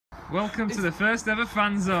Welcome to the first ever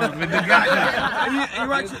fan zone with the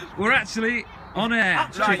Gaffer. We're actually on air,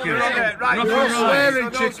 chickens. Right, Rock no and roll. swearing,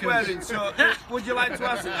 no swearing. So, would you like to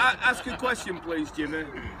ask a question, please, Jimmy?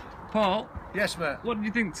 Paul, Yes, mate. what did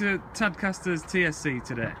you think to Tadcaster's TSC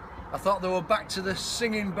today? I thought they were back to the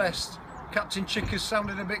singing best. Captain Chickers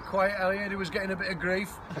sounded a bit quiet. I heard he was getting a bit of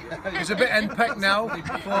grief. He's a bit henpecked now. He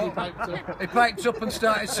piped up and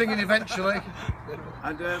started singing eventually.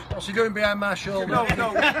 And What's he doing behind my shoulder? no.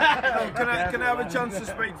 Can I have a chance to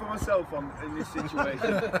speak for myself in this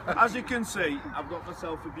situation? As you can see, I've got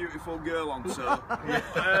myself a beautiful girl on, so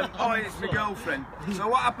it's my girlfriend. So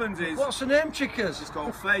what happens is, What's the name, Chickers? she's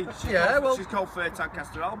called Faye. She's called Faye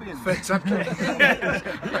Tadcaster Albion. Faye Tadcaster.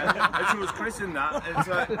 And she was christened that.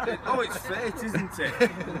 It's fate, isn't it?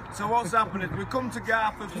 So what's happening? We come to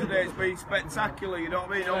Gaffer today. It's been spectacular. You know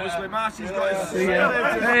what I mean? Obviously, Marcy's got his.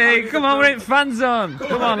 Hey, come on, we're in fan zone.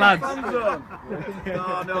 Come on, lads. No.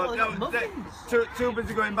 Too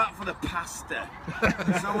busy going back for the pasta.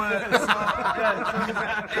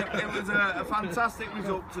 It was a fantastic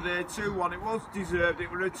result today, 2-1. It was deserved.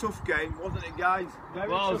 It was a tough game, wasn't it, guys? Very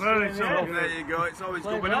tough. There you go. It's always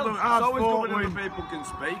good when other people can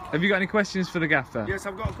speak. Have you got any questions for the Gaffer? Yes,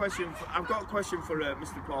 I've got a question. I've got a question for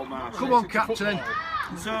Mr. Paul Marsh. Come on, Captain.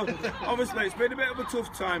 So, obviously, it's been a bit of a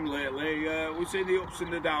tough time lately. We've seen the ups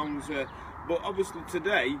and the downs, but obviously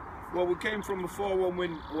today, we came from a 4-1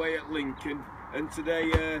 win away at Lincoln, and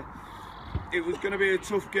today it was going to be a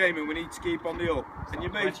tough game, and we need to keep on the up. And you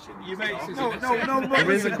made no.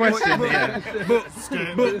 There is a question. But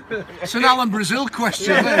It's an Alan Brazil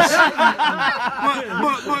question, this. but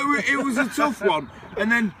it was a tough one,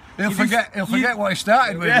 and then. He'll forget what he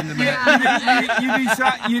started with in a minute.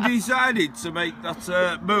 You decided to make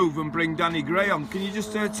that move and bring Danny Gray on. Can you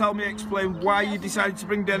just explain why you decided to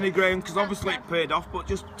bring Danny Gray on? Because obviously it paid off, but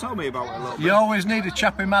just tell me about it a little bit. You always need a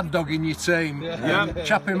chappy mad dog in your team. Yeah.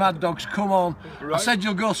 Chappy mad dogs, come on. Right. I said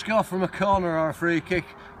you'll go score from a corner or a free kick,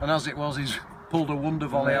 and as it was, he's pulled a wonder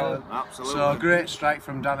volley out. Absolutely. So great strike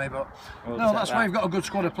from Danny, but no, that's why you've got a good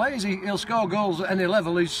squad of players. He'll score goals at any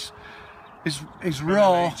level. He's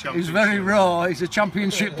raw, he's very raw, he's a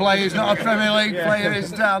championship player, he's not a Premier League player, he's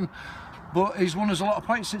Dan. But he's won us a lot of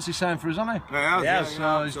points since he signed for us, hasn't he? Yeah,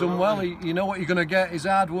 so he's done well. You know what you're going to get, his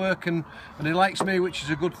hard work, and he likes me, which is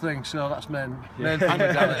a good thing, so that's main thing with Danny.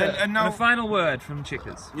 And now, And a final word from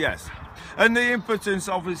Chickers. yes. And the impotence,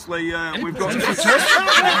 obviously, we've got.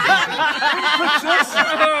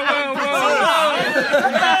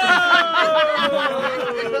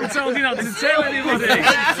 I told you not to tell anybody.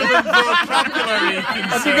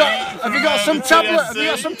 Have you got some tablets? Have you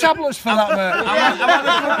got some tablets for that, mate?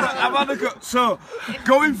 I've had a go. So,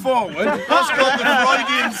 going forward, That's called the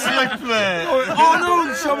Freudian slip there.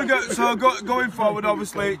 Going forward,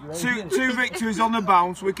 obviously, two victories on the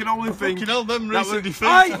bounce. We can only think. You know them recent defeats.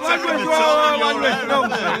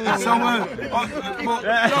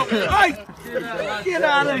 Get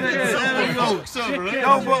out of it!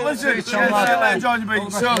 No, but listen,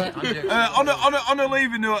 on a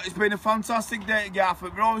leaving note, it's been a fantastic day at Gaffer.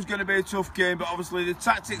 We're always going to be a tough game, but obviously the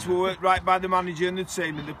tactics were worked right by the manager and the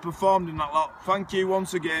team, and they performed in that lot. Thank you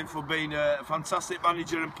once again for being a fantastic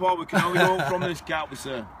manager, and Paul, we can only go from this, can't we,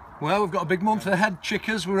 sir? Well, we've got a big month ahead,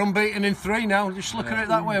 Chickers. We're unbeaten in 3 now. Just look at it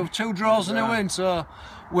that way. With 2 draws and a win, so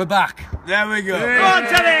we're back. There we go. Go on,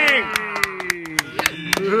 Teddy!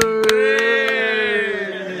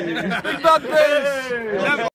 Bad